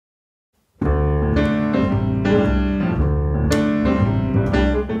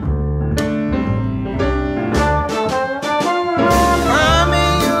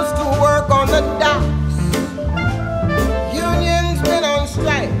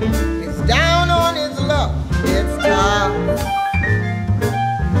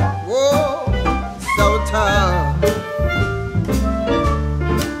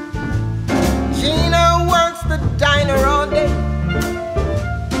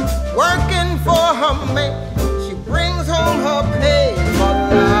her mate. She brings home her pay for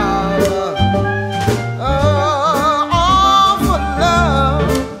love. Oh, all for love.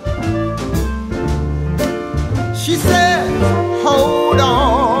 She said, hold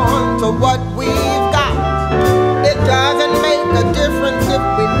on to what we've got. It doesn't make a difference if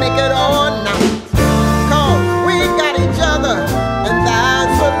we make it or not. 'Cause we got each other, and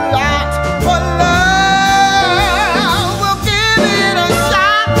that's a lot for love. We'll give it a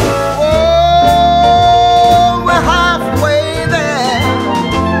shot. Oh, we're halfway there.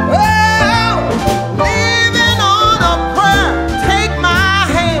 Oh, living on a prayer. Take my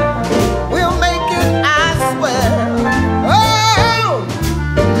hand, we'll make it, I swear. Oh,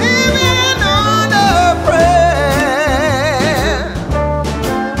 living on a prayer.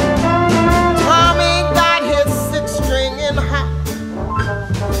 Tommy got his 6-string in hot.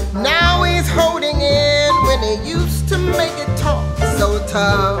 Now he's holding in when he used to make it talk so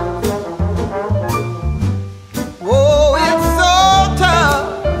tough.